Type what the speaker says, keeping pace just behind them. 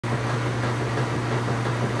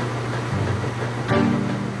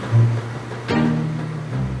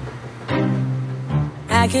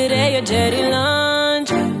I could air your dirty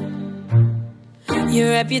laundry. Your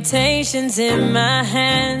reputation's in my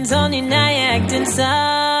hands, only now you're acting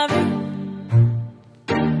sorry.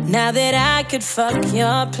 Now that I could fuck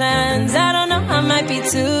your plans, I don't know, I might be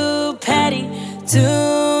too petty,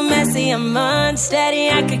 too messy, I'm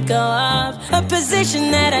unsteady. I could go off a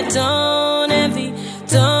position that I don't envy.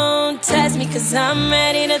 Don't test me, cause I'm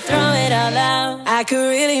ready to throw it all out. I could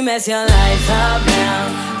really mess your life up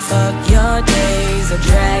now. Fuck your days or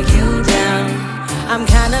drag you down. I'm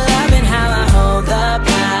kinda loving how I hold the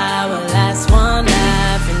power. Last one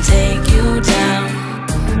laugh and take you down.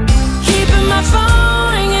 Keeping my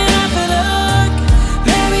phone ringing off of the hook.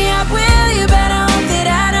 Maybe I will, you better hope that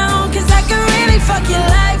I don't. Cause I could really fuck your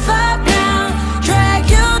life up now. Drag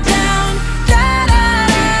you down,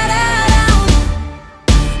 da-da-da-da-down.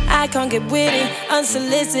 I can't get witty,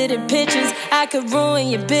 unsolicited pictures. I could ruin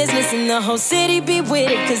your business and the whole city be with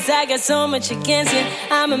it. Cause I got so much against you,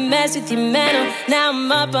 I'ma mess with your mental. Now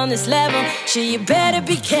I'm up on this level, sure you better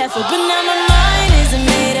be careful. But now my mind isn't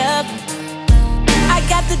made up. I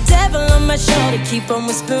got the devil on my shoulder, keep on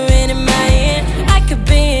whispering in my ear. I could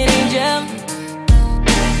be an angel,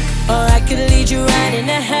 or I could lead you right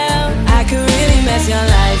into hell. I could really mess your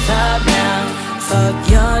life up now. Fuck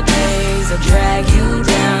your days or drag you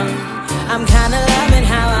down. I'm kinda loving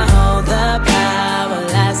how I hold the power.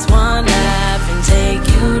 Last one laugh and take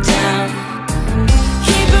you down.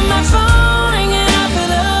 Keeping my phone ringing off of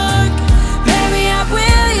the hook. Maybe I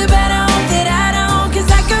will, you better hope that I don't. Cause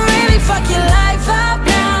I could really fuck your life up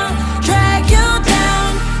now. Drag you down,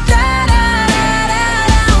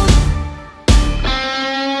 da-da-da-da-down.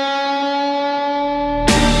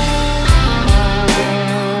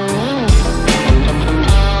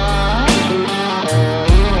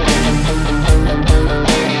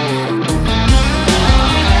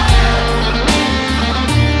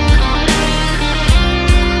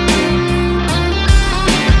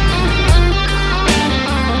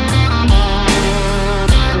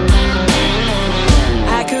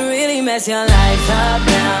 Mess your life up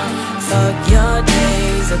now. Fuck your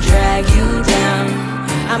days or drag you down.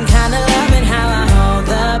 I'm kinda loving how I hold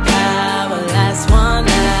the power. Last one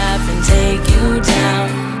laugh and take you down.